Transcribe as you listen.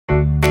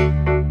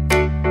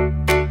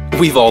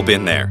We've all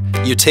been there.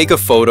 You take a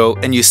photo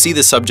and you see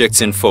the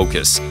subjects in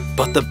focus,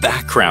 but the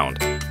background.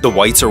 The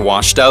whites are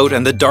washed out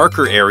and the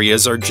darker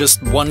areas are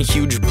just one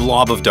huge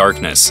blob of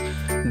darkness.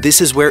 This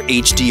is where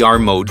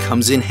HDR mode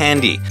comes in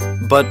handy.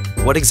 But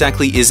what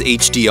exactly is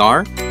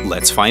HDR?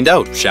 Let's find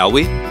out, shall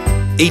we?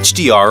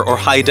 HDR, or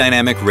high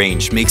dynamic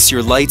range, makes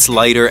your lights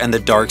lighter and the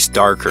darks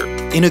darker,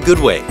 in a good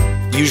way.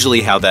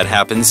 Usually how that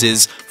happens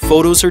is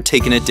photos are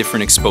taken at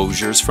different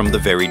exposures from the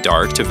very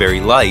dark to very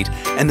light,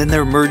 and then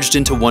they're merged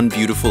into one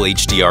beautiful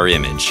HDR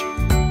image.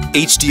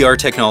 HDR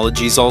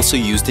technology is also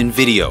used in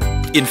video.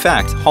 In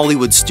fact,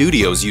 Hollywood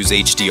studios use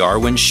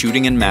HDR when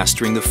shooting and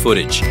mastering the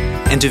footage.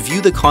 And to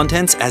view the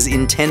contents as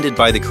intended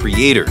by the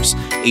creators,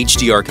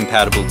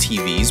 HDR-compatible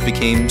TVs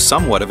became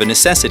somewhat of a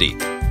necessity.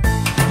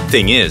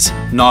 Thing is,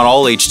 not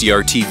all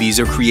HDR TVs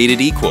are created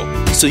equal,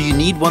 so you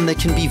need one that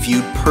can be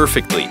viewed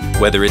perfectly,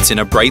 whether it's in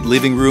a bright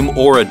living room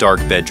or a dark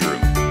bedroom.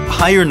 A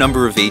higher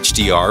number of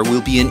HDR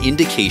will be an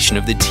indication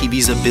of the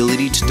TV's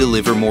ability to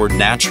deliver more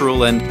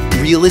natural and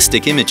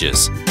realistic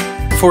images.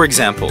 For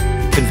example,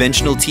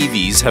 conventional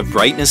TVs have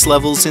brightness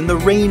levels in the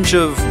range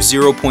of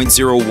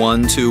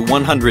 0.01 to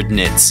 100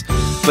 nits,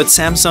 but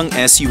Samsung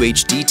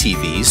SUHD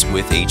TVs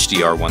with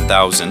HDR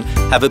 1000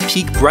 have a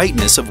peak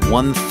brightness of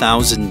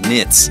 1000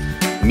 nits,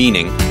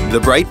 meaning the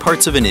bright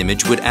parts of an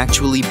image would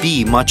actually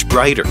be much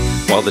brighter,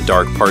 while the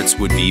dark parts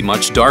would be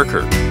much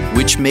darker,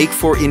 which make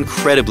for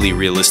incredibly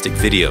realistic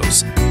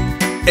videos.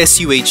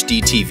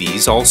 SUHD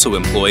TVs also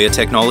employ a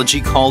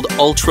technology called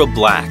ultra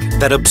black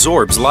that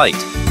absorbs light.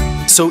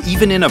 So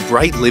even in a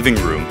bright living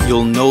room,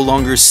 you'll no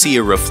longer see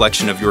a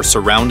reflection of your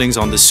surroundings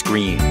on the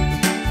screen.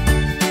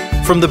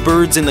 From the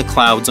birds in the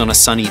clouds on a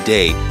sunny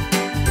day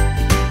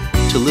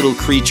to little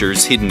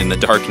creatures hidden in the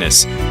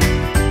darkness,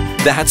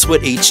 that's what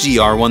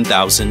HDR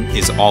 1000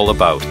 is all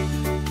about.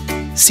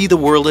 See the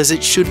world as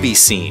it should be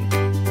seen.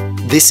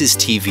 This is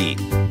TV.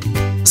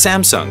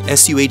 Samsung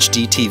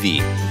SUHD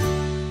TV.